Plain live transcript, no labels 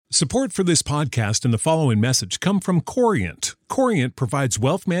Support for this podcast and the following message come from Corient. Corient provides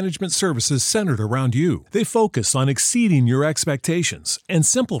wealth management services centered around you. They focus on exceeding your expectations and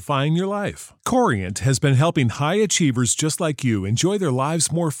simplifying your life. Corient has been helping high achievers just like you enjoy their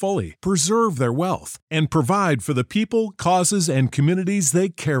lives more fully, preserve their wealth, and provide for the people, causes, and communities they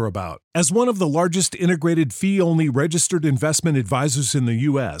care about. As one of the largest integrated fee-only registered investment advisors in the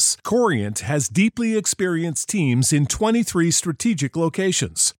U.S., Corient has deeply experienced teams in 23 strategic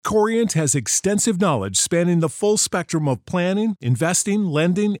locations. Corient has extensive knowledge spanning the full spectrum of planning, investing,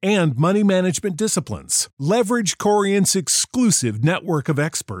 lending, and money management disciplines. Leverage Corient's exclusive network of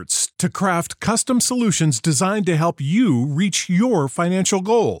experts to craft custom solutions designed to help you reach your financial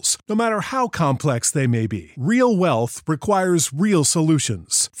goals, no matter how complex they may be. Real wealth requires real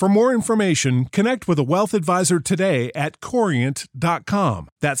solutions. For more information, connect with a wealth advisor today at Corient.com.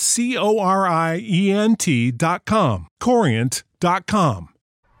 That's Corient.com. Corient.com.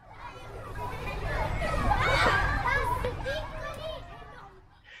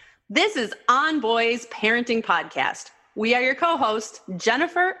 This is On Boys Parenting Podcast. We are your co-hosts,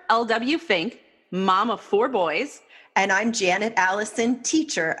 Jennifer L.W. Fink, mom of 4 boys. And I'm Janet Allison,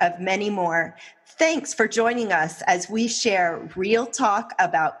 teacher of many more. Thanks for joining us as we share real talk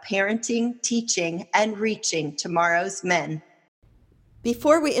about parenting, teaching, and reaching tomorrow's men.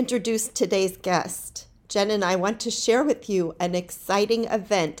 Before we introduce today's guest, Jen and I want to share with you an exciting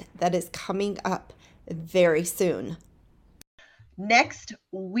event that is coming up very soon. Next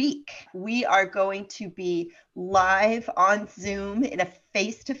week, we are going to be live on Zoom in a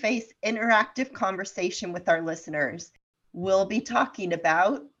face-to-face interactive conversation with our listeners. We'll be talking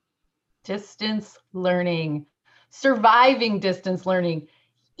about distance learning, surviving distance learning,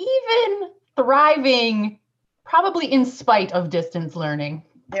 even thriving, probably in spite of distance learning.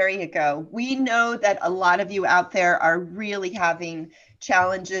 There you go. We know that a lot of you out there are really having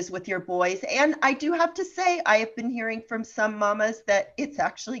challenges with your boys. And I do have to say, I have been hearing from some mamas that it's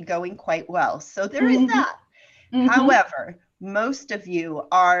actually going quite well. So there is that. However, most of you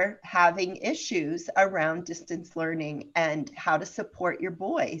are having issues around distance learning and how to support your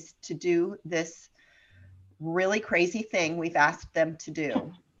boys to do this really crazy thing we've asked them to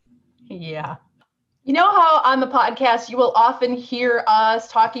do. Yeah. You know how on the podcast, you will often hear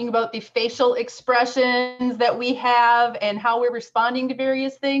us talking about the facial expressions that we have and how we're responding to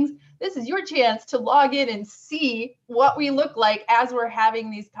various things? This is your chance to log in and see what we look like as we're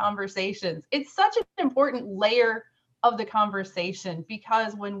having these conversations. It's such an important layer of the conversation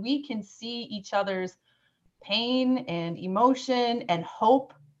because when we can see each other's pain and emotion and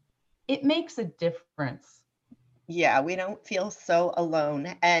hope, it makes a difference. Yeah, we don't feel so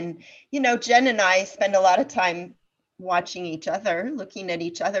alone. And, you know, Jen and I spend a lot of time watching each other, looking at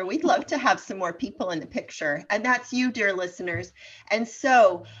each other. We'd love to have some more people in the picture. And that's you, dear listeners. And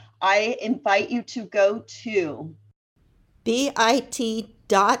so I invite you to go to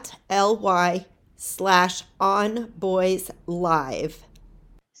bit.ly/onboyslive.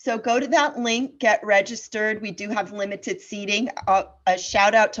 So go to that link, get registered. We do have limited seating. A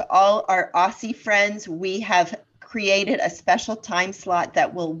shout out to all our Aussie friends. We have created a special time slot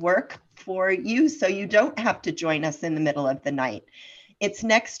that will work for you so you don't have to join us in the middle of the night. It's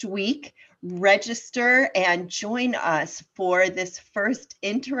next week. Register and join us for this first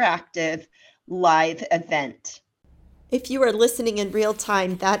interactive live event. If you are listening in real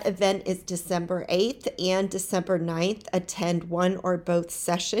time, that event is December 8th and December 9th. Attend one or both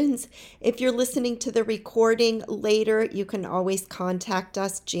sessions. If you're listening to the recording later, you can always contact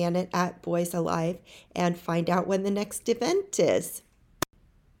us, Janet at Boys Alive, and find out when the next event is.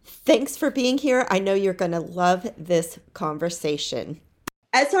 Thanks for being here. I know you're going to love this conversation.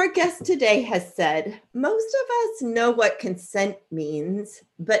 As our guest today has said, most of us know what consent means,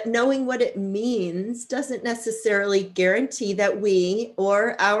 but knowing what it means doesn't necessarily guarantee that we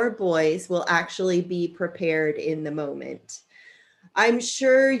or our boys will actually be prepared in the moment. I'm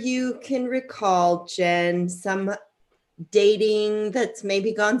sure you can recall, Jen, some dating that's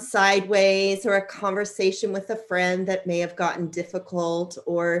maybe gone sideways, or a conversation with a friend that may have gotten difficult,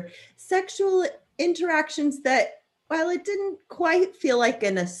 or sexual interactions that, while it didn't quite feel like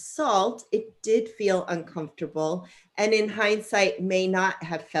an assault, it did feel uncomfortable, and in hindsight may not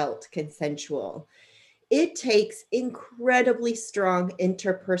have felt consensual. It takes incredibly strong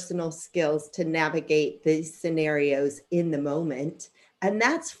interpersonal skills to navigate these scenarios in the moment, and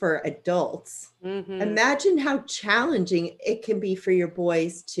that's for adults. Imagine how challenging it can be for your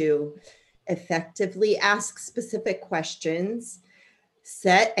boys to effectively ask specific questions,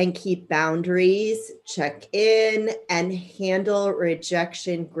 set and keep boundaries, check in, and handle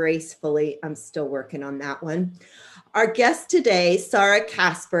rejection gracefully. I'm still working on that one. Our guest today, Sarah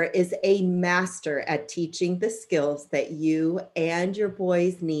Casper, is a master at teaching the skills that you and your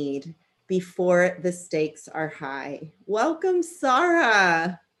boys need before the stakes are high. Welcome,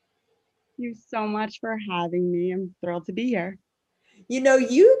 Sarah. Thank you so much for having me. I'm thrilled to be here. You know,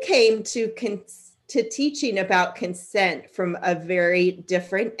 you came to teaching about consent from a very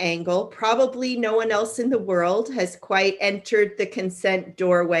different angle. Probably no one else in the world has quite entered the consent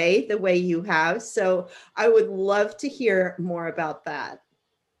doorway the way you have. So I would love to hear more about that.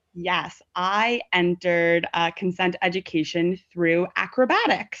 Yes, I entered consent education through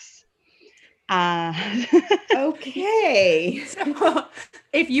acrobatics. Okay. So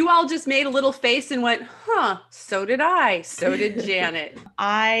if you all just made a little face and went, so did I. So did Janet.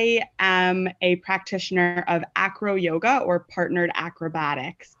 I am a practitioner of acro yoga or partnered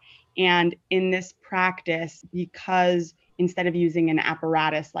acrobatics. And in this practice, because instead of using an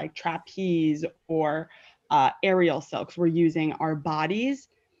apparatus like trapeze or aerial silks, we're using our bodies,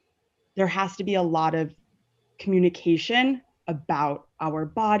 there has to be a lot of communication about our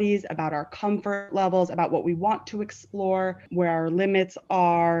bodies, about our comfort levels, about what we want to explore, where our limits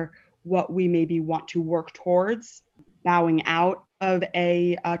are, what we maybe want to work towards, bowing out of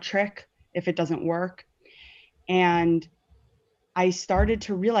a trick if it doesn't work. And I started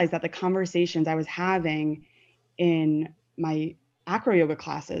to realize that the conversations I was having in my acro yoga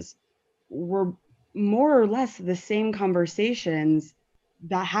classes were more or less the same conversations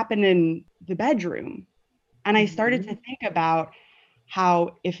that happen in the bedroom. And I started to think about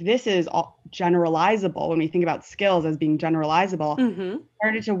how if this is all generalizable, when we think about skills as being generalizable, I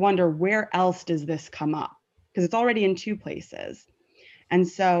started to wonder where else does this come up? Because it's already in two places. And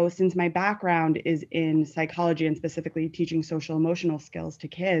so since my background is in psychology and specifically teaching social emotional skills to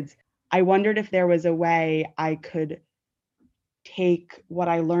kids, I wondered if there was a way I could take what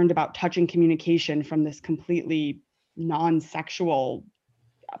I learned about touch and communication from this completely non-sexual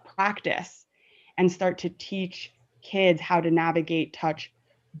practice and start to teach kids how to navigate touch,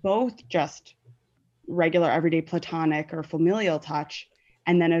 both just regular everyday platonic or familial touch,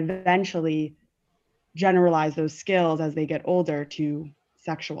 and then eventually generalize those skills as they get older to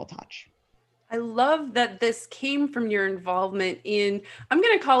sexual touch. I love that this came from your involvement in, I'm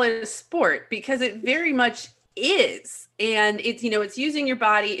going to call it a sport, because it very much is. And it's, it's using your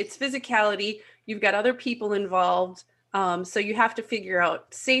body, it's physicality, you've got other people involved. So you have to figure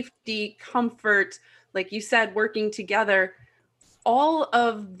out safety, comfort, like you said, working together. All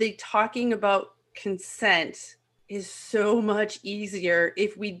of the talking about consent is so much easier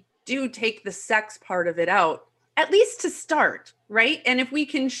if we do take the sex part of it out, at least to start, right? And if we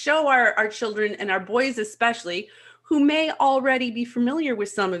can show our children and our boys especially, who may already be familiar with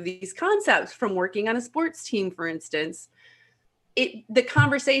some of these concepts from working on a sports team, for instance, the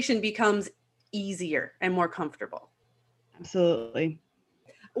conversation becomes easier and more comfortable. Absolutely.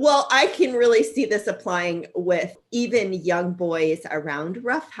 Well, I can really see this applying with even young boys around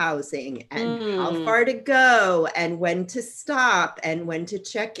roughhousing and how far to go and when to stop and when to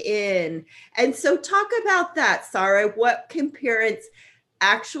check in. And so talk about that, Sarah. What can parents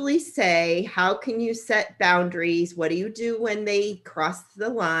actually say? How can you set boundaries? What do you do when they cross the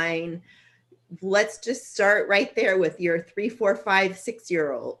line? Let's just start right there with your 3, 4, 5,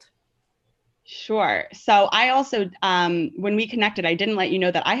 6-year-old. Sure. So I also, when we connected, I didn't let you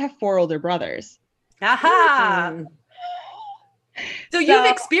know that I have 4 older brothers. Aha! So you've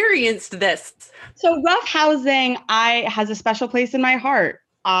experienced this. So roughhousing has a special place in my heart.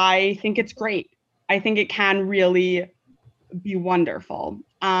 I think it's great. I think it can really be wonderful.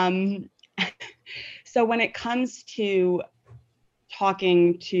 So when it comes to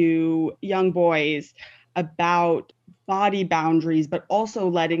talking to young boys about body boundaries, but also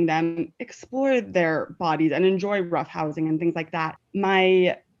letting them explore their bodies and enjoy roughhousing and things like that,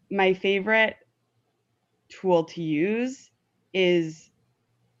 my favorite tool to use is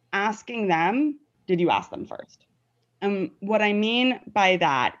asking them, did you ask them first? What I mean by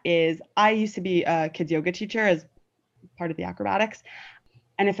that is I used to be a kids yoga teacher as part of the acrobatics.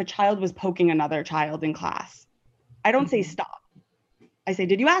 And if a child was poking another child in class, I don't say stop. I say,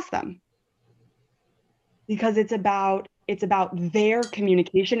 did you ask them? Because it's about their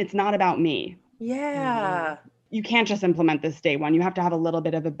communication. It's not about me. Yeah. You can't just implement this day one. You have to have a little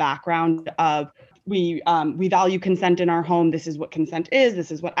bit of a background of we value consent in our home. This is what consent is.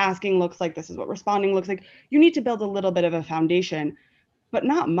 This is what asking looks like. This is what responding looks like. You need to build a little bit of a foundation, but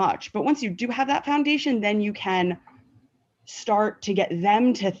not much. But once you do have that foundation, then you can start to get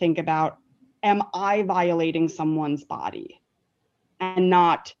them to think about, am I violating someone's body? And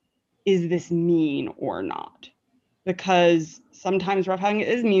not, is this mean or not? Because sometimes roughhousing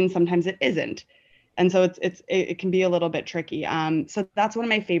is mean, sometimes it isn't. And so it can be a little bit tricky. So that's one of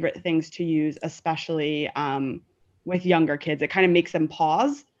my favorite things to use, especially with younger kids. It kind of makes them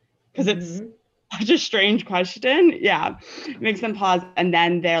pause because it's such a strange question. Yeah, it makes them pause, and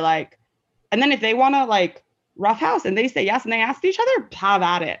then they're like, and then if they want to like roughhouse and they say yes and they ask each other, have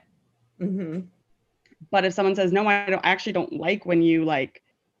at it. But if someone says no, I actually don't like when you like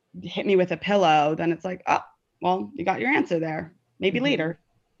hit me with a pillow, then it's like, oh, well, you got your answer there. Maybe later.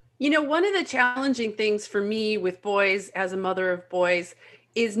 You know, one of the challenging things for me with boys as a mother of boys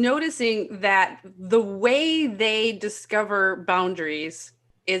is noticing that the way they discover boundaries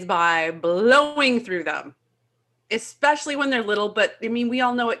is by blowing through them, especially when they're little. But I mean, we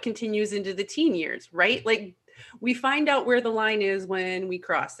all know it continues into the teen years, right? Like we find out where the line is when we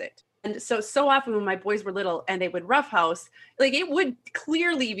cross it. And so often when my boys were little and they would roughhouse, like it would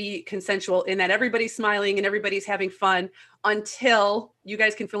clearly be consensual in that everybody's smiling and everybody's having fun until you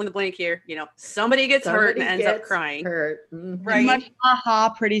guys can fill in the blank here. You know, somebody gets hurt and ends up crying. Right. Much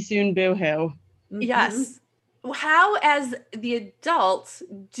aha, pretty soon boo-hoo. Yes. How, as the adults,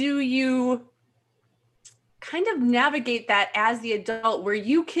 do you kind of navigate that as the adult where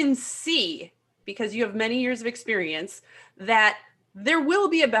you can see, because you have many years of experience, that there will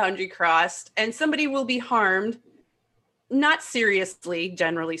be a boundary crossed and somebody will be harmed, not seriously,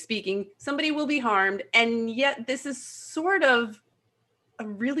 generally speaking, somebody will be harmed. And yet this is sort of a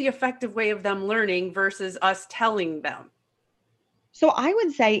really effective way of them learning versus us telling them. So I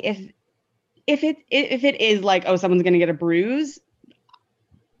would say if it is like, oh, someone's going to get a bruise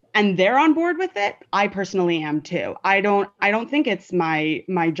and they're on board with it, I personally am too. I don't think it's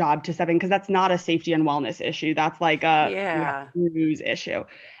my job to step in because that's not a safety and wellness issue. That's like a bruise issue.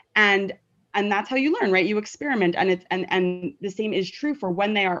 And that's how you learn, right? You experiment, and it's and the same is true for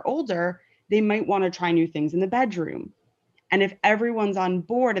when they are older. They might want to try new things in the bedroom. And if everyone's on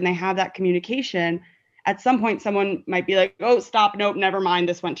board and they have that communication, at some point someone might be like, oh, stop, nope, never mind,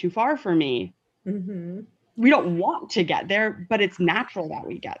 this went too far for me. We don't want to get there, but it's natural that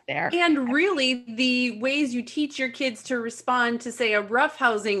we get there. And really, the ways you teach your kids to respond to, say, a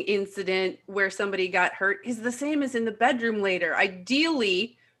roughhousing incident where somebody got hurt is the same as in the bedroom later.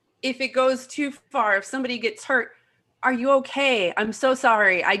 Ideally, if it goes too far, if somebody gets hurt, are you okay? I'm so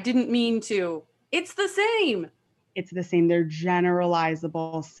sorry. I didn't mean to. It's the same. It's the same. They're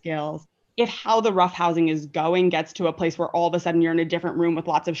generalizable skills. If how the roughhousing is going gets to a place where all of a sudden you're in a different room with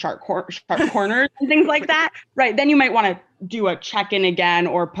lots of sharp corners and things like that, right? Then you might want to do a check-in again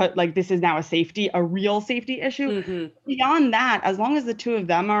or put like, this is now a real safety issue. Beyond that, as long as the two of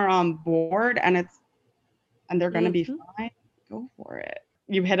them are on board and they're going to be fine, go for it.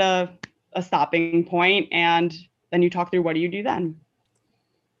 You hit a stopping point and then you talk through what do you do then?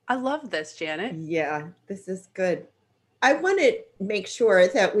 I love this, Janet. Yeah, this is good. I want to make sure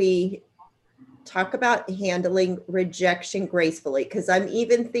that we talk about handling rejection gracefully, because I'm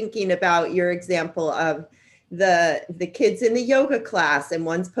even thinking about your example of the kids in the yoga class and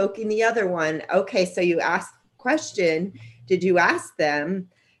one's poking the other one. Okay, so you ask the question, did you ask them?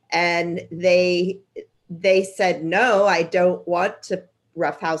 And they said, no, I don't want to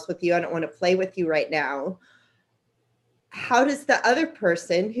roughhouse with you. I don't want to play with you right now. How does the other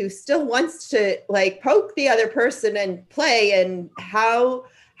person who still wants to like poke the other person and play, and how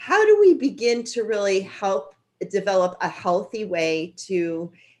do we begin to really help develop a healthy way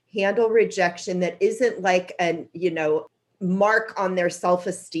to handle rejection that isn't like an, mark on their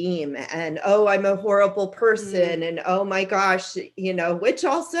self-esteem and, oh, I'm a horrible person and oh my gosh, which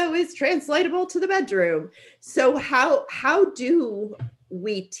also is translatable to the bedroom. So how do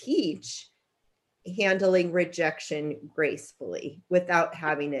we teach handling rejection gracefully without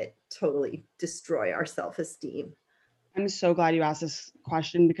having it totally destroy our self-esteem? I'm so glad you asked this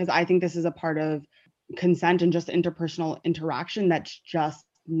question because I think this is a part of consent and just interpersonal interaction that's just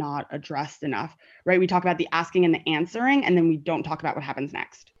not addressed enough, right? We talk about the asking and the answering, and then we don't talk about what happens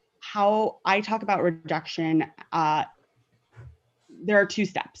next. How I talk about rejection, there are two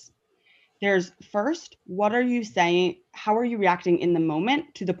steps. There's first, what are you saying? How are you reacting in the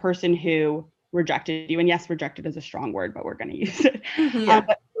moment to the person who rejected you? And yes, rejected is a strong word, but we're going to use it.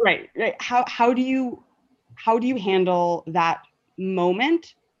 But, right. How do you handle that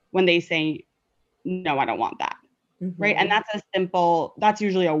moment when they say, no, I don't want that? Right. And that's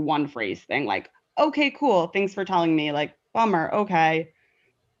usually a one phrase thing, like, okay, cool. Thanks for telling me, like, bummer. Okay.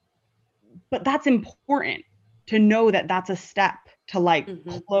 But that's important to know that that's a step to like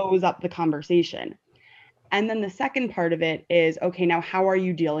close up the conversation. And then the second part of it is, okay, now how are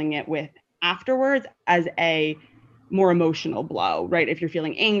you dealing it with afterwards as a more emotional blow, right? If you're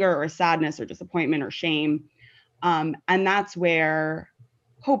feeling anger or sadness or disappointment or shame. And that's where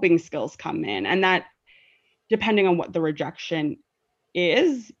coping skills come in. And that, depending on what the rejection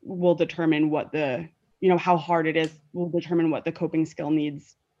is, will determine what the, how hard it is, will determine what the coping skill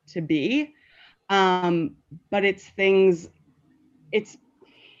needs to be. But it's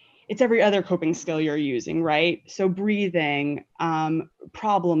every other coping skill you're using, right? So breathing,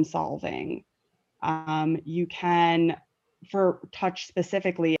 problem solving. You can, for touch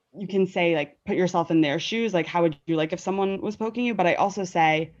specifically, you can say like, put yourself in their shoes. Like, how would you like if someone was poking you? But I also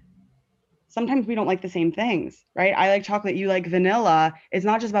say, sometimes we don't like the same things, right? I like chocolate, you like vanilla. It's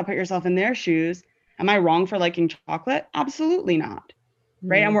not just about put yourself in their shoes. Am I wrong for liking chocolate? Absolutely not,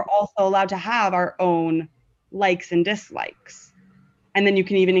 right? And we're also allowed to have our own likes and dislikes. And then you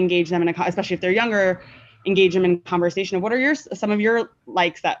can even engage them especially if they're younger, engage them in conversation of what are some of your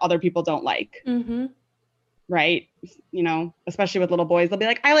likes that other people don't like, right? Especially with little boys, they'll be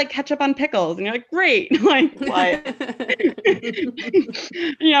like, I like ketchup on pickles. And you're like, great. Like, what?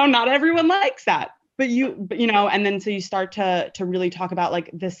 Not everyone likes that. But and then so you start to really talk about like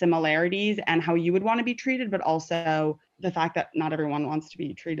the similarities and how you would want to be treated, but also the fact that not everyone wants to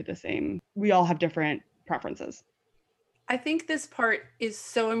be treated the same. We all have different preferences. I think this part is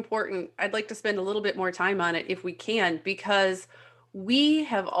so important. I'd like to spend a little bit more time on it if we can, because we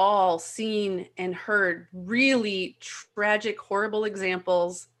have all seen and heard really tragic, horrible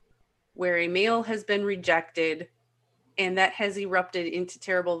examples where a male has been rejected and that has erupted into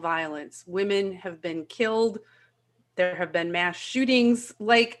terrible violence. Women have been killed. There have been mass shootings.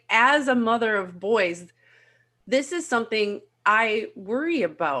 Like, as a mother of boys, this is something I worry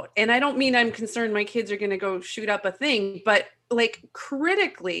about. And I don't mean I'm concerned my kids are going to go shoot up a thing, but like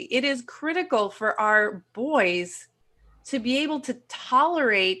critically, it is critical for our boys to be able to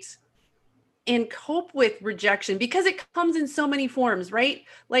tolerate and cope with rejection, because it comes in so many forms, right?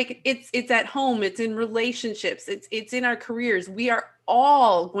 Like it's at home, it's in relationships, it's in our careers. We are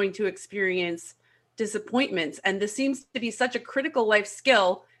all going to experience disappointments. And this seems to be such a critical life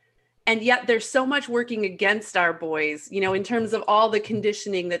skill. And yet there's so much working against our boys, in terms of all the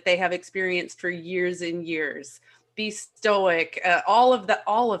conditioning that they have experienced for years and years. Be stoic, all of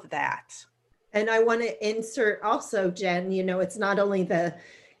that. And I want to insert also, Jen, it's not only the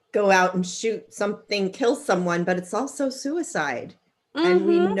go out and shoot something, kill someone, but it's also suicide. And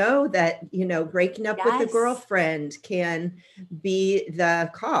we know that, breaking up with a girlfriend can be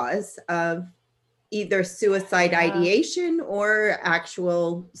the cause of either suicide ideation or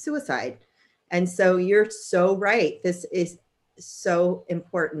actual suicide. And so you're so right. This is so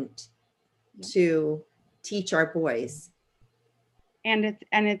important to teach our boys. And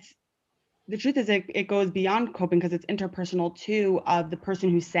it's the truth is it goes beyond coping, because it's interpersonal too, of the person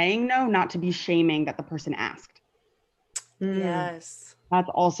who's saying no, not to be shaming that the person asked. Yes. That's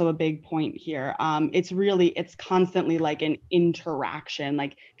also a big point here. It's constantly like an interaction.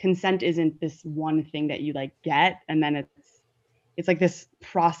 Like, consent isn't this one thing that you like get, and then it's like this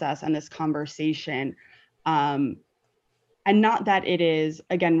process and this conversation. And not that it is,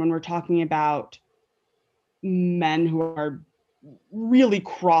 again, when we're talking about men who are really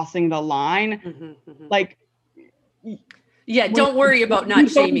crossing the line, like, don't worry about not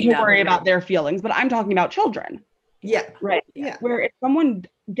shaming them. Don't worry about their feelings, but I'm talking about children. Yeah. Right. Yeah. Where if someone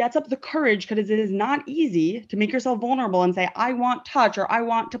gets up the courage, because it is not easy to make yourself vulnerable and say, I want touch, or I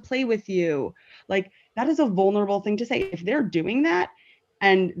want to play with you. Like, that is a vulnerable thing to say. If they're doing that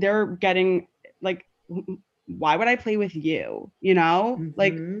and they're getting like, why would I play with you?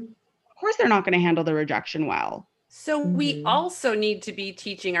 Like, of course they're not going to handle the rejection well. So we also need to be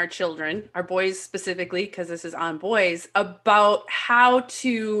teaching our children, our boys specifically, because this is on boys, about how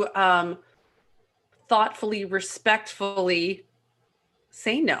to thoughtfully, respectfully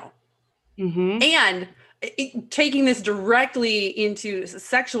say no. And taking this directly into a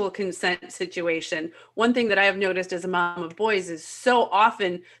sexual consent situation, one thing that I have noticed as a mom of boys is so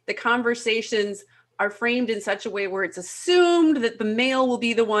often the conversations are framed in such a way where it's assumed that the male will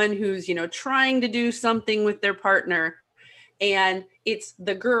be the one who's, trying to do something with their partner. And it's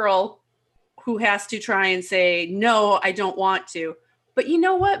the girl who has to try and say, no, I don't want to. But you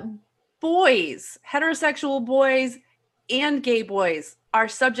know what? Boys, heterosexual boys and gay boys, are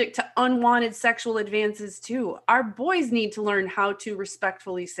subject to unwanted sexual advances too. Our boys need to learn how to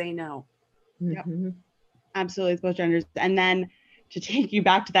respectfully say no. Yep. Absolutely, it's both genders. And then to take you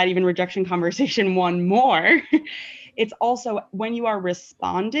back to that even rejection conversation one more, it's also when you are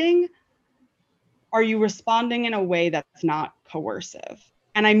responding, are you responding in a way that's not coercive?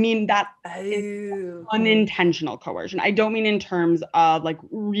 And I mean that is unintentional coercion. I don't mean in terms of like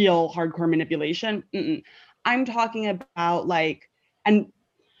real hardcore manipulation. I'm talking about like, and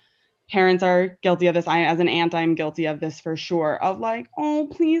parents are guilty of this. I, as an aunt, I'm guilty of this for sure, of like, oh,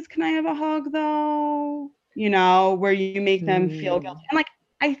 please, can I have a hug though? You know, where you make them feel guilty. And like,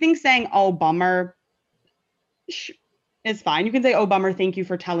 I think saying, oh, bummer, is fine. You can say, oh, bummer, thank you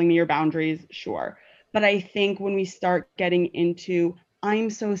for telling me your boundaries, sure. But I think when we start getting into, I'm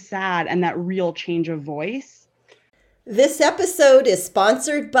so sad, and that real change of voice. This episode is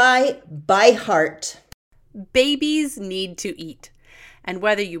sponsored by ByHeart. Babies need to eat. And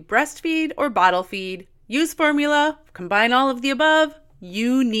whether you breastfeed or bottle feed, use formula, combine all of the above,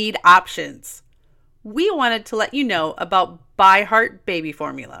 you need options. We wanted to let you know about ByHeart baby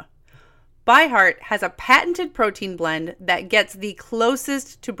formula. ByHeart has a patented protein blend that gets the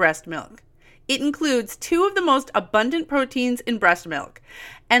closest to breast milk. It includes 2 of the most abundant proteins in breast milk.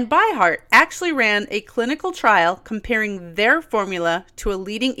 And ByHeart actually ran a clinical trial comparing their formula to a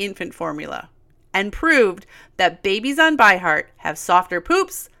leading infant formula and proved that babies on ByHeart have softer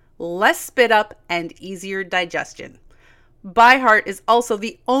poops, less spit up, and easier digestion. ByHeart is also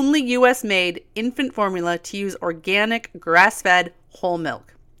the only US-made infant formula to use organic, grass-fed, whole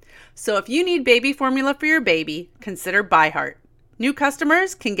milk. So if you need baby formula for your baby, consider ByHeart. New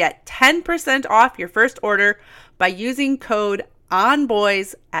customers can get 10% off your first order by using code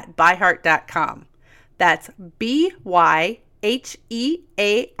ONBOYS at byheart.com. That's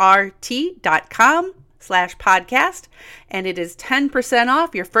BYHEART.com/podcast, and it is 10%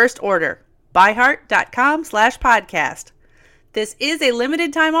 off your first order. byheart.com/podcast. This is a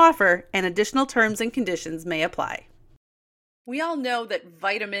limited time offer, and additional terms and conditions may apply. We all know that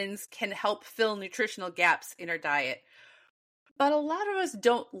vitamins can help fill nutritional gaps in our diet. But a lot of us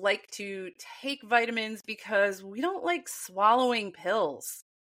don't like to take vitamins because we don't like swallowing pills.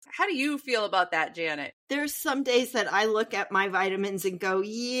 How do you feel about that, Janet? There's some days that I look at my vitamins and go,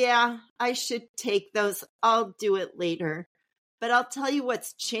 yeah, I should take those. I'll do it later. But I'll tell you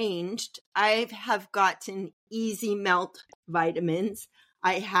what's changed. I have gotten Easy Melt vitamins.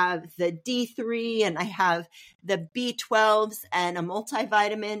 I have the D3 and I have the B12s and a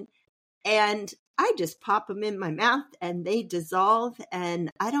multivitamin. And I just pop them in my mouth and they dissolve, and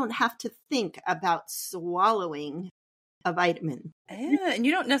I don't have to think about swallowing a vitamin. Yeah, and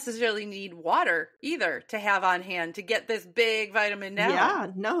you don't necessarily need water either to have on hand to get this big vitamin down. Yeah,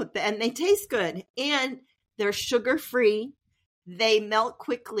 no, and they taste good. And they're sugar-free. They melt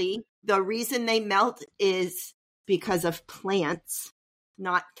quickly. The reason they melt is because of plants,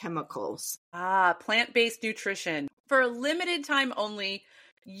 not chemicals. Plant-based nutrition. For a limited time only,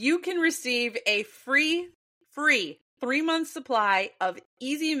 you can receive a free 3-month supply of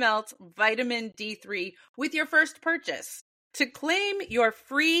Easy Melt Vitamin D3 with your first purchase. To claim your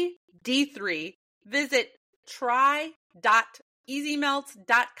free D3, visit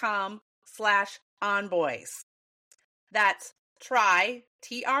try.easymelts.com/onboys. That's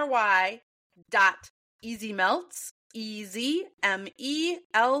try.easymelts,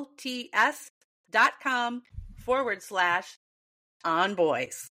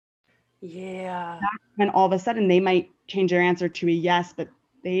 EZMELTS.com/onboys. Yeah. And all of a sudden they might change their answer to a yes, but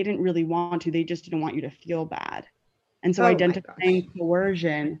they didn't really want to. They just didn't want you to feel bad. And so identifying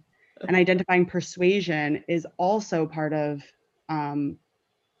coercion and identifying persuasion is also part of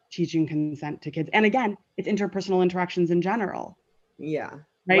teaching consent to kids. And again, it's interpersonal interactions in general. Yeah.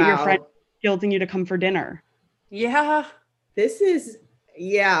 Right? Wow. Your friend guilting you to come for dinner. Yeah. This is,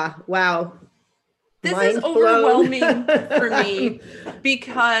 wow. This is overwhelming for me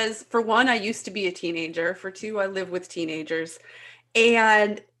because, for one, I used to be a teenager. For two, I live with teenagers.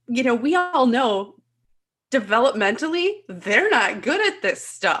 And, we all know developmentally, they're not good at this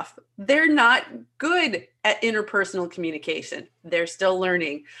stuff. They're not good at interpersonal communication. They're still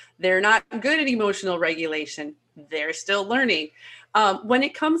learning. They're not good at emotional regulation. They're still learning. When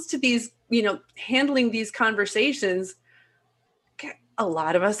it comes to these, handling these conversations, a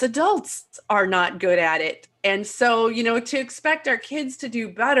lot of us adults are not good at it. And so, to expect our kids to do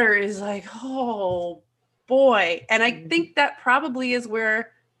better is like, oh boy. And I think that probably is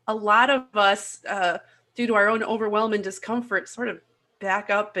where a lot of us, due to our own overwhelm and discomfort, sort of back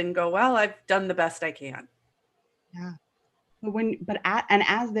up and go, well, I've done the best I can. Yeah.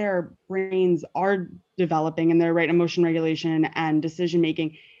 As their brains are developing and their emotion regulation and decision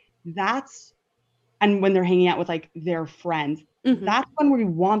making, and when they're hanging out with like their friends, that's when we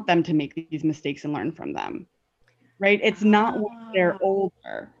want them to make these mistakes and learn from them, right? It's not when they're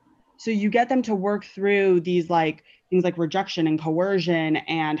older. So you get them to work through these things like rejection and coercion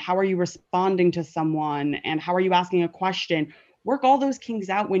and how are you responding to someone and how are you asking a question? Work all those kinks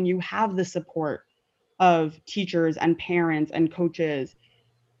out when you have the support of teachers and parents and coaches.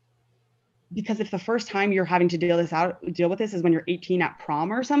 because if the first time you're having to deal with this is when you're 18 at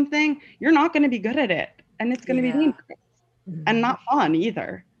prom or something, you're not going to be good at it. And it's going to be dangerous and not fun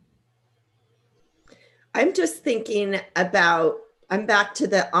either. I'm just thinking about, I'm back to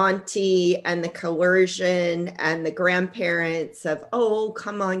the auntie and the coercion and the grandparents of, oh,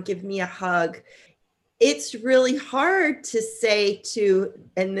 come on, give me a hug. It's really hard to say to,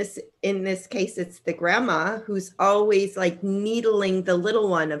 and this, in this case, it's the grandma who's always like needling the little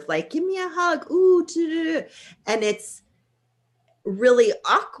one of like, give me a hug. Ooh, and it's really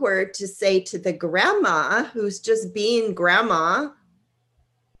awkward to say to the grandma who's just being grandma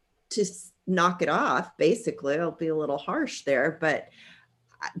to knock it off. Basically, I'll be a little harsh there, but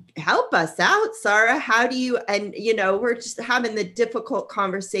help us out, Sarah. How do you, and you know, we're just having the difficult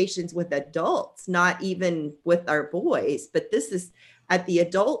conversations with adults, not even with our boys, but this is at the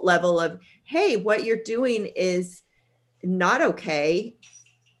adult level of, hey, what you're doing is not okay.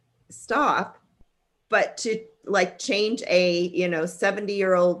 Stop. But to like change a, you know,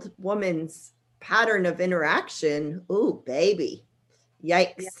 70-year-old woman's pattern of interaction. Ooh, baby.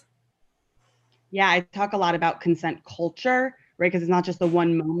 Yikes. Yeah, I talk a lot about consent culture, right? Because it's not just the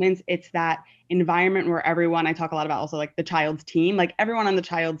one moment, it's that environment where everyone, I talk a lot about also like the child's team, like everyone on the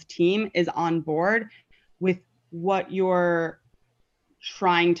child's team is on board with what you're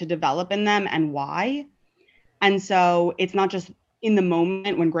trying to develop in them and why. And so it's not just in the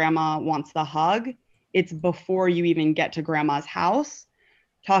moment when grandma wants the hug, it's before you even get to grandma's house,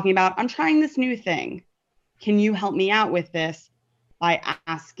 talking about, I'm trying this new thing. Can you help me out with this by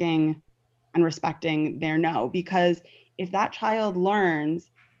asking and respecting their no? Because if that child learns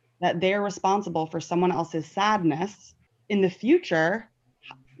that they're responsible for someone else's sadness in the future,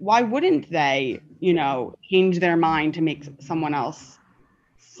 why wouldn't they, you know, change their mind to make someone else's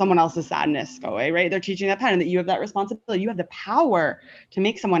sadness go away, right? They're teaching that pattern that you have that responsibility. You have the power to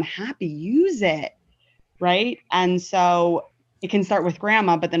make someone happy. Use it, right? And so it can start with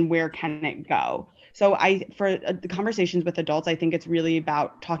grandma, but then where can it go? So for the conversations with adults, I think it's really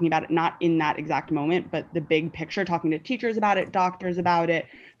about talking about it, not in that exact moment, but the big picture, talking to teachers about it, doctors about it,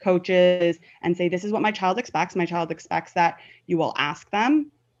 coaches, and say, this is what my child expects. My child expects that you will ask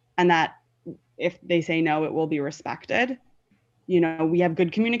them, and that if they say no, it will be respected. You know, we have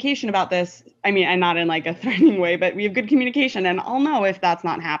good communication about this. I mean, and not in like a threatening way, but we have good communication, and I'll know if that's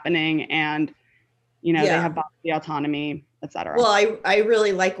not happening. And, you know, they have bodily autonomy, etc. Well, I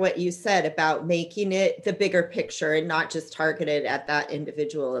really like what you said about making it the bigger picture and not just targeted at that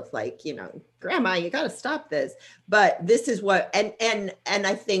individual of like, you know, grandma, you got to stop this. But this is what, and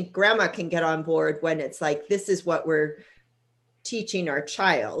I think grandma can get on board when it's like, this is what we're teaching our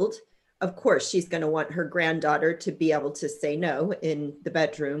child. Of course, she's going to want her granddaughter to be able to say no in the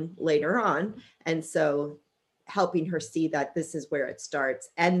bedroom later on. And so helping her see that this is where it starts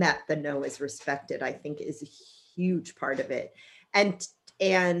and that the no is respected, I think is a huge part of it. And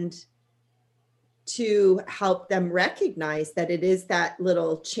to help them recognize that it is that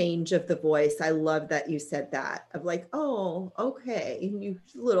little change of the voice. I love that you said that of like, oh, okay.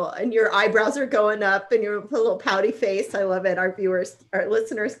 And your eyebrows are going up and your little pouty face. I love it. Our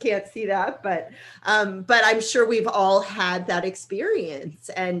listeners can't see that, but I'm sure we've all had that experience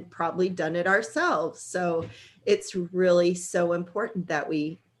and probably done it ourselves. So it's really so important that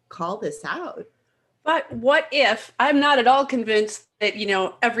we call this out. But what if I'm not at all convinced that, you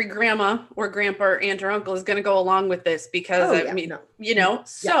know, every grandma or grandpa or aunt or uncle is going to go along with this because you know,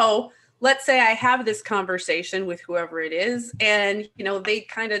 so let's say I have this conversation with whoever it is and, you know, they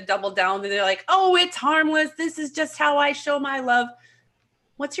kind of double down and they're like, oh, it's harmless. This is just how I show my love.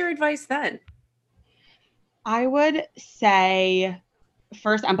 What's your advice then? I would say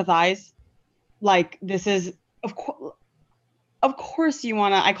first empathize. Like this is, of course you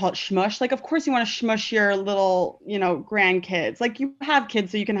want to, I call it shmush. Like, of course you want to shmush your little, you know, grandkids. Like you have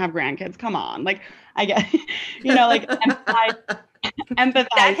kids so you can have grandkids. Come on. Like I get, you know, like empathize.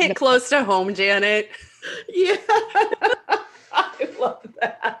 That hit close to home, Janet. Yeah. I love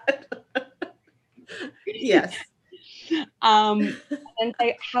that. Yes. And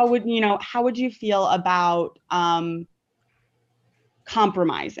say, how would you feel about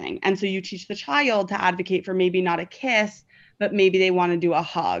compromising? And so you teach the child to advocate for maybe not a kiss, but maybe they want to do a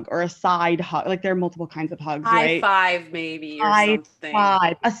hug or a side hug. Like there are multiple kinds of hugs, right? High five maybe or something.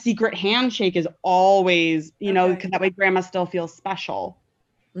 Five. A secret handshake is always, you know, because that way grandma still feels special.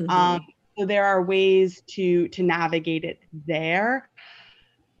 Mm-hmm. So there are ways to navigate it there.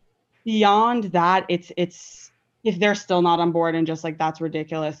 Beyond that, it's if they're still not on board and just like, that's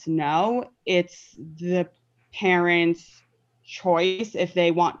ridiculous. No, it's the parent's choice if they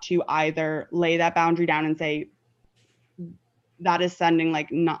want to either lay that boundary down and say, that is sending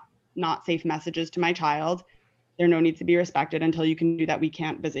like not not safe messages to my child. There no need to be respected. Until you can do that, we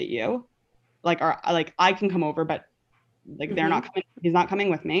can't visit you. Like, or like I can come over, but like they're not coming, he's not coming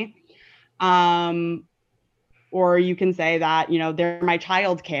with me. Or you can say that, they're my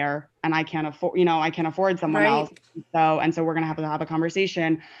child care and I can't afford someone else. So we're going to have a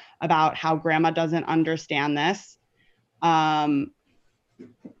conversation about how grandma doesn't understand this. And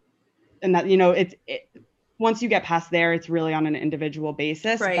that, once you get past there, it's really on an individual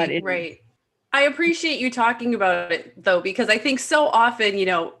basis. Right. I appreciate you talking about it though, because I think so often,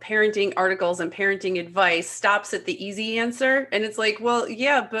 parenting articles and parenting advice stops at the easy answer. And it's like, well,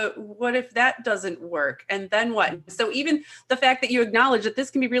 yeah, but what if that doesn't work? And then what? So even the fact that you acknowledge that this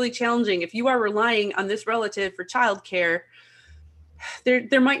can be really challenging, if you are relying on this relative for childcare,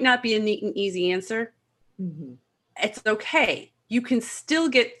 there might not be a neat and easy answer. Mm-hmm. It's okay. You can still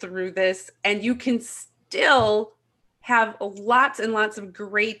get through this and you can still have lots and lots of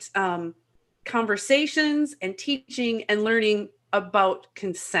great, conversations and teaching and learning about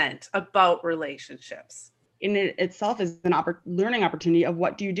consent, about relationships. In it itself is an learning opportunity of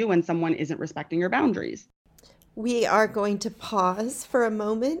what do you do when someone isn't respecting your boundaries. We are going to pause for a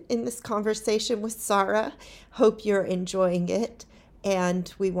moment in this conversation with Sarah. Hope you're enjoying it.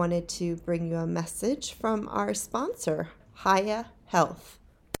 And we wanted to bring you a message from our sponsor, Hiya Health.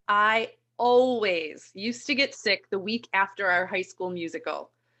 I always used to get sick the week after our high school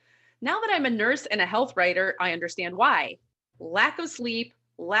musical. Now that I'm a nurse and a health writer, I understand why. Lack of sleep,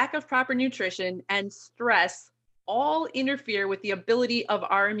 lack of proper nutrition, and stress all interfere with the ability of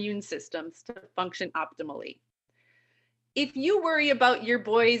our immune systems to function optimally. If you worry about your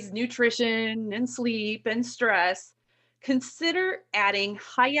boy's nutrition and sleep and stress, consider adding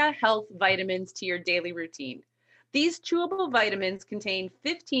Hiya Health vitamins to your daily routine. These chewable vitamins contain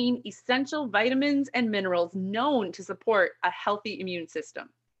 15 essential vitamins and minerals known to support a healthy immune system.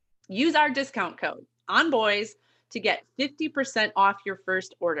 Use our discount code ONBOYS to get 50% off your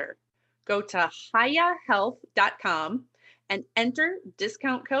first order. Go to hiyahealth.com and enter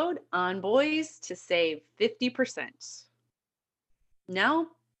discount code ONBOYS to save 50%. Now,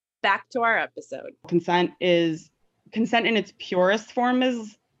 back to our episode. Consent in its purest form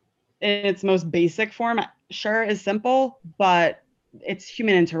is in its most basic form, sure, is simple, but it's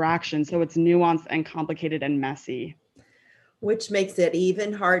human interaction. So it's nuanced and complicated and messy. Which makes it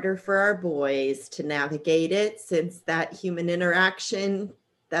even harder for our boys to navigate it, since that human interaction,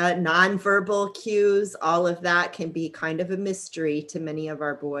 the nonverbal cues, all of that can be kind of a mystery to many of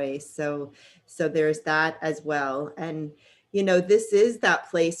our boys. So there's that as well. And, this is that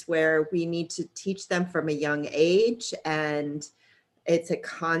place where we need to teach them from a young age, and it's a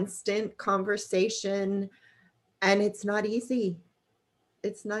constant conversation, and it's not easy.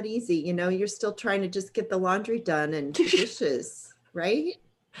 It's not easy. You're still trying to just get the laundry done and dishes, right?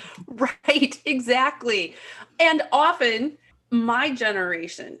 Right, exactly. And often my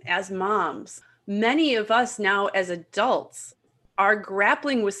generation as moms, many of us now as adults are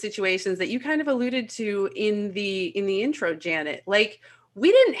grappling with situations that you kind of alluded to in the intro, Janet. Like, we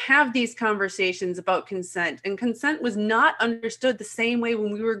didn't have these conversations about consent, and consent was not understood the same way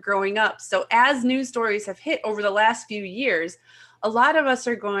when we were growing up. So as news stories have hit over the last few years, a lot of us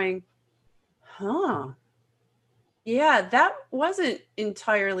are going, yeah, that wasn't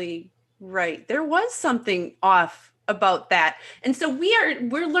entirely right. There was something off about that. And so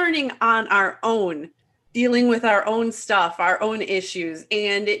we're learning on our own, dealing with our own stuff, our own issues,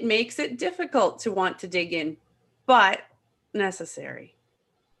 and it makes it difficult to want to dig in, but necessary.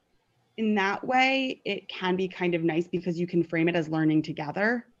 In that way, it can be kind of nice because you can frame it as learning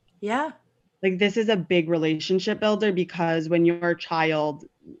together. Yeah. Like, this is a big relationship builder, because when your child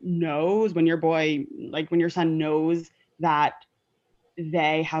knows, when your son knows that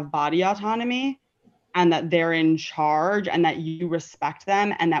they have body autonomy and that they're in charge and that you respect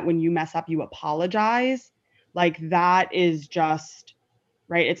them and that when you mess up, you apologize, like, that is just,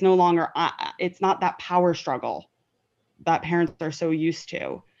 right? It's no longer, it's not that power struggle that parents are so used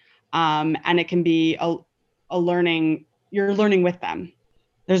to. And it can be a learning, you're learning with them.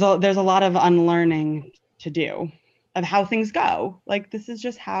 There's a lot of unlearning to do of how things go. Like, this is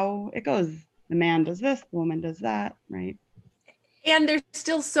just how it goes. The man does this, the woman does that, right? And there's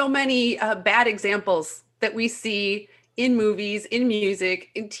still so many bad examples that we see in movies, in music,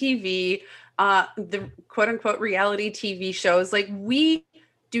 in TV, the quote unquote reality TV shows. Like, we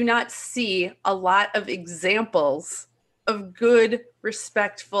do not see a lot of examples of good,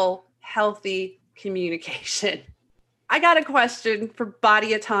 respectful, healthy communication. I got a question for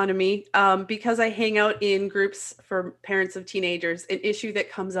body autonomy because I hang out in groups for parents of teenagers. An issue that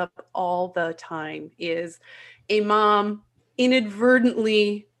comes up all the time is a mom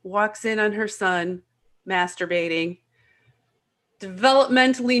inadvertently walks in on her son masturbating,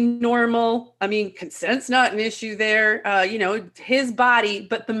 developmentally normal. I mean, consent's not an issue there. His body,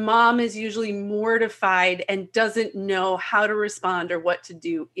 but the mom is usually mortified and doesn't know how to respond or what to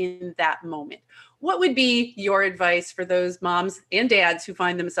do in that moment. What would be your advice for those moms and dads who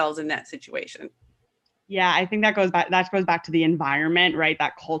find themselves in that situation? Yeah, I think that goes back to the environment, right?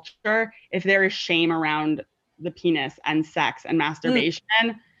 That culture. If there is shame around the penis and sex and masturbation,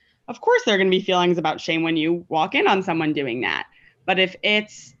 of course there are going to be feelings about shame when you walk in on someone doing that. But if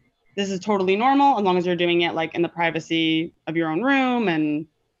this is totally normal, as long as you're doing it like in the privacy of your own room and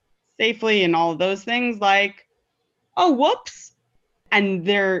safely and all of those things, like, oh, whoops. And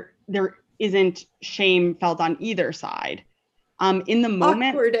there isn't shame felt on either side. In the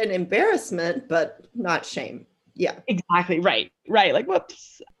moment, awkward and embarrassment, but not shame. Yeah, exactly. Right. Like,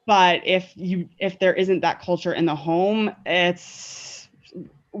 whoops. But if there isn't that culture in the home, it's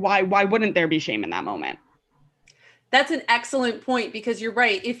why wouldn't there be shame in that moment? That's an excellent point, because you're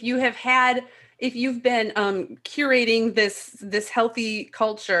right. If you've been curating this healthy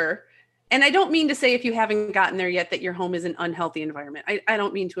culture, and I don't mean to say if you haven't gotten there yet that your home is an unhealthy environment. I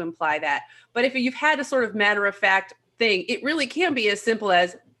don't mean to imply that. But if you've had a sort of matter of fact thing, it really can be as simple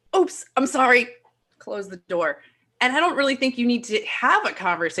as, oops, I'm sorry, close the door. And I don't really think you need to have a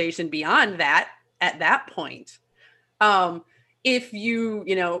conversation beyond that at that point. If you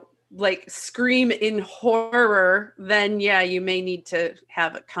like scream in horror, then yeah, you may need to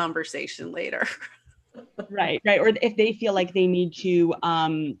have a conversation later. Right. Or if they feel like they need to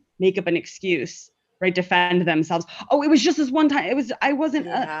make up an excuse, right, defend themselves. Oh, it was just this one time. I wasn't.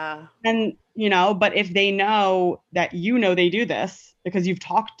 Yeah. And but if they know that they do this because you've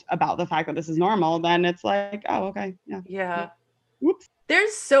talked about the fact that this is normal, then it's like, oh, okay, yeah. Yeah. Whoops.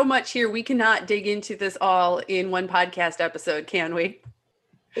 There's so much here. We cannot dig into this all in one podcast episode, can we?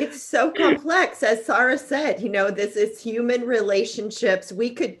 It's so complex. As Sarah said, this is human relationships.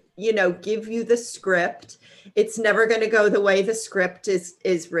 We could, give you the script. It's never going to go the way the script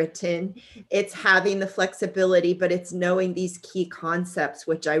is written. It's having the flexibility, but it's knowing these key concepts,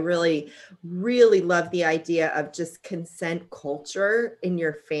 which I really, really love the idea of just consent culture in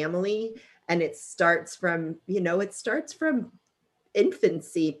your family. And it starts from,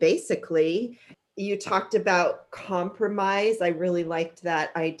 infancy, basically. You talked about compromise. I really liked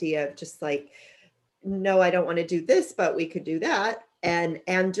that idea of just like, no, I don't want to do this, but we could do that.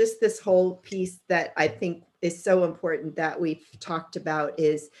 And just this whole piece that I think is so important that we've talked about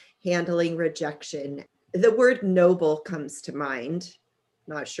is handling rejection. The word noble comes to mind,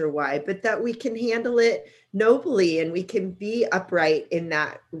 not sure why, but that we can handle it nobly and we can be upright in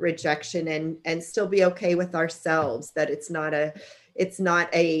that rejection and still be okay with ourselves, that it's not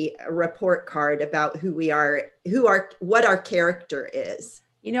a report card about who we are, what our character is.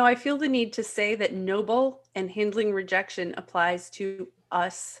 I feel the need to say that noble and handling rejection applies to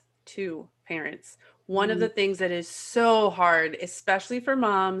us too, parents. One of the things that is so hard, especially for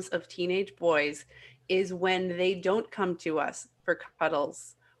moms of teenage boys, is when they don't come to us for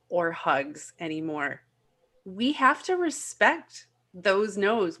cuddles or hugs anymore. We have to respect those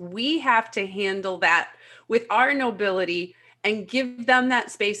no's. We have to handle that with our nobility and give them that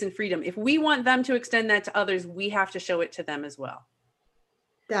space and freedom. If we want them to extend that to others, we have to show it to them as well.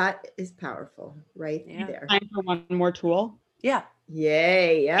 That is powerful right there. Time for one more tool. Yeah.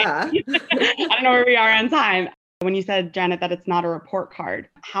 Yay. Yeah. I don't know where we are on time. When you said, Janet, that it's not a report card,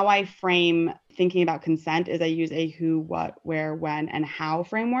 how I frame thinking about consent is I use a who, what, where, when, and how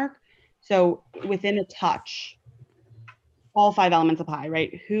framework. So within a touch, all 5 elements apply,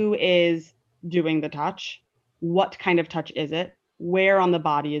 right? Who is doing the touch? What kind of touch is it? Where on the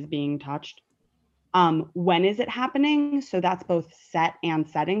body is being touched? When is it happening? So that's both set and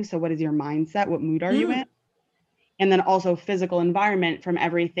setting. So what is your mindset? What mood are you in? And then also physical environment, from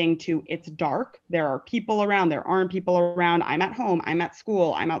everything to it's dark. There are people around, there aren't people around. I'm at home, I'm at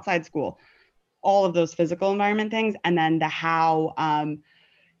school, I'm outside school. All of those physical environment things. And then the how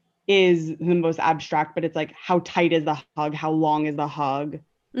is the most abstract, but it's like, how tight is the hug? How long is the hug?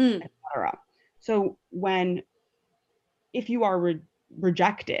 Etc. So if you are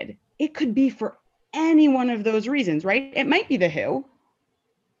rejected, it could be for any one of those reasons, right? It might be the who,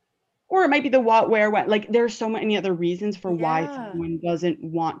 or it might be the what, where, when. Like, there's so many other reasons for why someone doesn't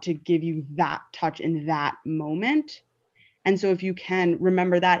want to give you that touch in that moment. And so if you can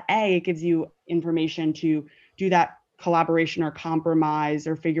remember that, A, it gives you information to do that collaboration or compromise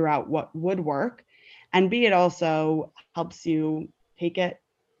or figure out what would work. And B, it also helps you take it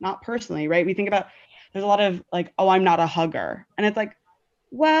not personally, right? We think about, there's a lot of like, oh, I'm not a hugger. And it's like,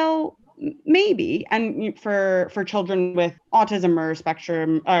 well, maybe. And for children with autism or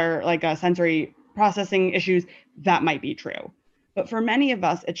spectrum or like sensory processing issues, that might be true. But for many of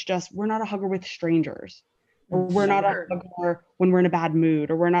us, it's just, we're not a hugger with strangers, or we're not a hugger when we're in a bad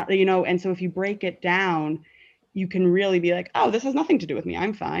mood, or we're not, and so if you break it down, you can really be like, oh, this has nothing to do with me.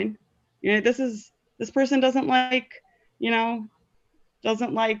 I'm fine. This person doesn't like,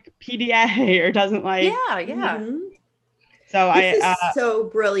 doesn't like PDA or doesn't like. Yeah. Mm-hmm. So this is so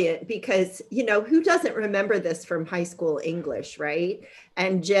brilliant because, who doesn't remember this from high school English, right?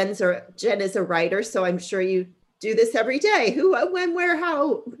 And Jen is a writer, so I'm sure you do this every day. Who, when, where,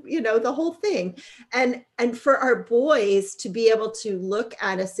 how, the whole thing. And for our boys to be able to look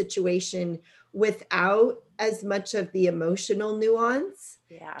at a situation without as much of the emotional nuance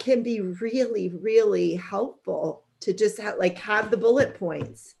can be really, really helpful to just have the bullet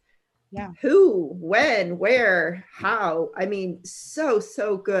points. Yeah. Who, when, where, how. I mean, so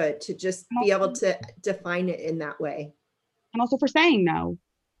good to just be able to define it in that way. And also for saying no,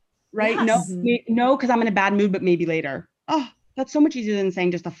 right? Yes. No, because I'm in a bad mood, but maybe later. Oh, that's so much easier than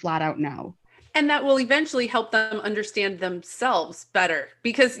saying just a flat out no. And that will eventually help them understand themselves better.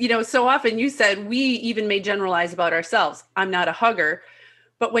 Because, so often you said we even may generalize about ourselves. I'm not a hugger.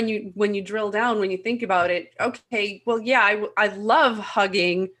 But when you drill down, when you think about it, okay, well, yeah, I love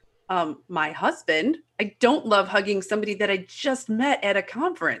hugging my husband. I don't love hugging somebody that I just met at a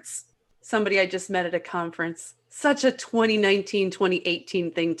conference. Such a 2019,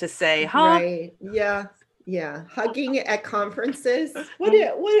 2018 thing to say, huh? Right. Yeah. Yeah. Hugging at conferences. What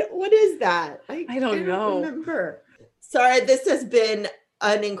is that? I don't know. Remember. Sorry, this has been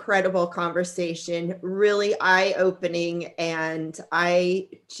an incredible conversation, really eye-opening. And I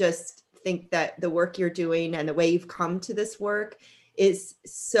just think that the work you're doing and the way you've come to this work is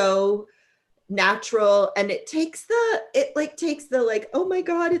so natural. And it takes the oh my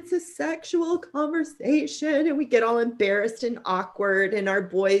God, it's a sexual conversation. And we get all embarrassed and awkward. And our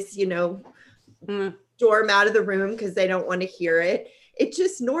boys, storm out of the room because they don't want to hear it. It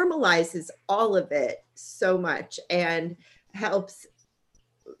just normalizes all of it so much and helps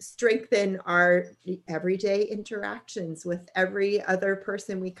strengthen our everyday interactions with every other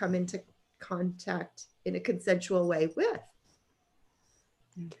person we come into contact in a consensual way with.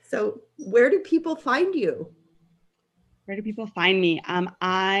 So where do people find you? Where do people find me?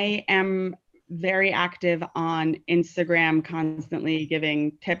 I am very active on Instagram, constantly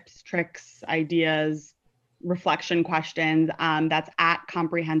giving tips, tricks, ideas, reflection questions. That's at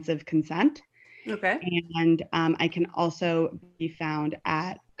Comprehensive Consent. Okay. And I can also be found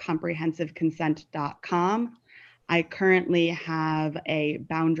at comprehensiveconsent.com. I currently have a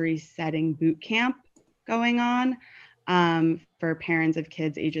boundary setting boot camp going on for parents of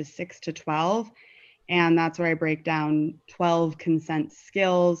kids ages 6 to 12. And that's where I break down 12 consent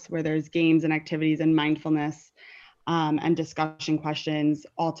skills, where there's games and activities and mindfulness and discussion questions,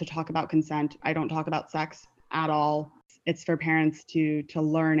 all to talk about consent. I don't talk about sex at all. It's for parents to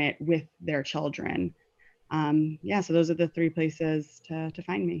learn it with their children. So those are the 3 places to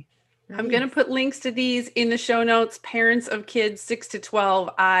find me. I'm going to put links to these in the show notes. Parents of kids 6 to 12,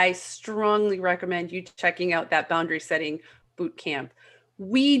 I strongly recommend you checking out that boundary setting boot camp.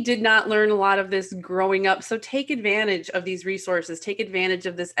 We did not learn a lot of this growing up. So take advantage of these resources, take advantage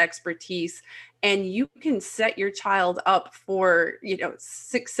of this expertise, and you can set your child up for,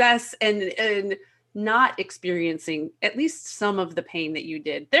 success and not experiencing at least some of the pain that you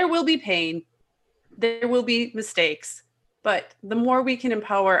did. There will be pain. There will be mistakes. But the more we can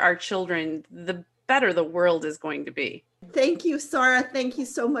empower our children, the better the world is going to be. Thank you, Sarah. Thank you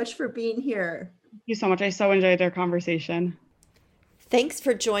so much for being here. Thank you so much. I so enjoyed our conversation. Thanks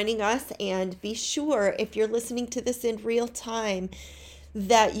for joining us. And be sure, if you're listening to this in real time,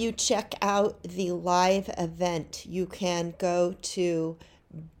 that you check out the live event. You can go to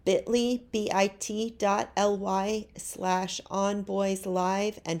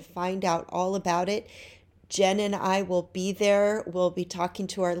bit.ly/onboyslive and find out all about it. Jen and I will be there. We'll be talking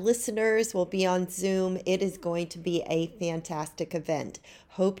to our listeners. We'll be on Zoom. It is going to be a fantastic event.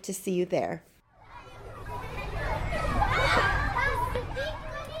 Hope to see you there.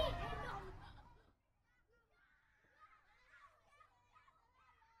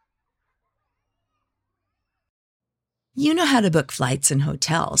 You know how to book flights and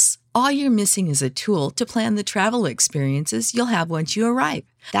hotels. All you're missing is a tool to plan the travel experiences you'll have once you arrive.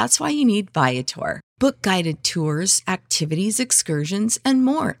 That's why you need Viator. Book guided tours, activities, excursions, and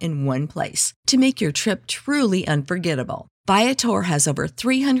more in one place to make your trip truly unforgettable. Viator has over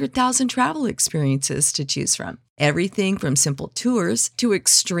 300,000 travel experiences to choose from. Everything from simple tours to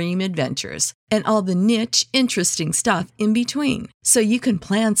extreme adventures and all the niche, interesting stuff in between. So you can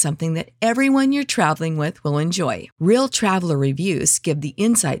plan something that everyone you're traveling with will enjoy. Real traveler reviews give the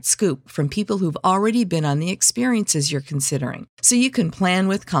inside scoop from people who've already been on the experiences you're considering. So you can plan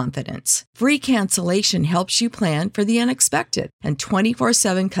with confidence. Free cancellation helps you plan for the unexpected. And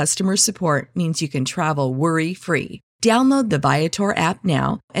 24/7 customer support means you can travel worry-free. Download the Viator app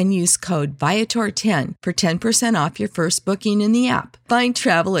now and use code Viator10 for 10% off your first booking in the app. Find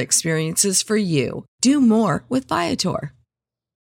travel experiences for you. Do more with Viator.